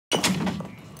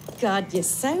God, you're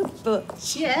so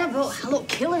butch. Yeah, but I look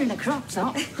killer in a crop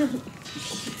top.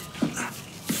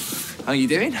 How you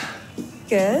doing?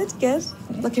 Good, good.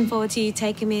 Looking forward to you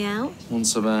taking me out.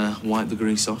 Once I've wiped the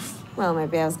grease off. Well,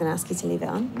 maybe I was going to ask you to leave it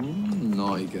on.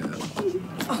 Naughty girl.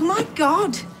 Oh, my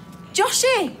God.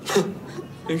 Joshy!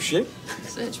 Who's she?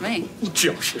 Search me.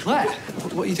 Josh. Claire,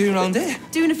 what are you doing around here?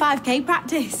 Doing a 5K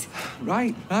practice.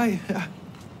 Right.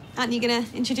 Aren't you going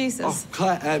to introduce Oh, us?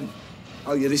 Claire,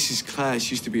 oh, yeah, this is Claire.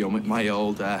 She used to be my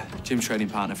old gym training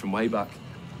partner from way back.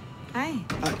 Hi.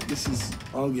 This is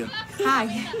Olga.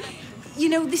 Hi. You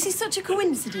know, this is such a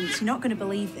coincidence. You're not going to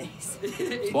believe this.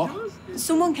 What?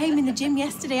 Someone came in the gym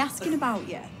yesterday asking about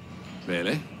you.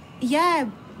 Really? Yeah,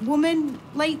 woman,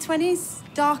 late 20s,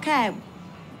 dark hair.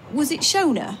 Was it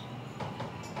Shona?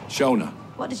 Shona.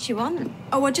 What did she want?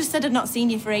 Oh, I just said I'd not seen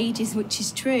you for ages, which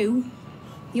is true.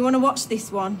 You want to watch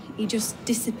this one? He just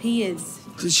disappears.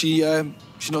 Did she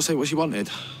not say what she wanted?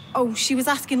 Oh, she was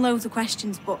asking loads of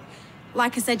questions, but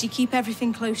like I said, you keep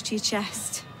everything close to your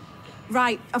chest.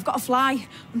 Right, I've got to fly.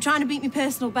 I'm trying to beat my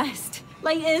personal best.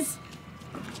 Laters.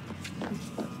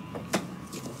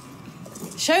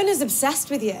 Shona's obsessed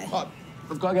with you.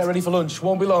 I've got to get ready for lunch.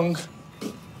 Won't be long.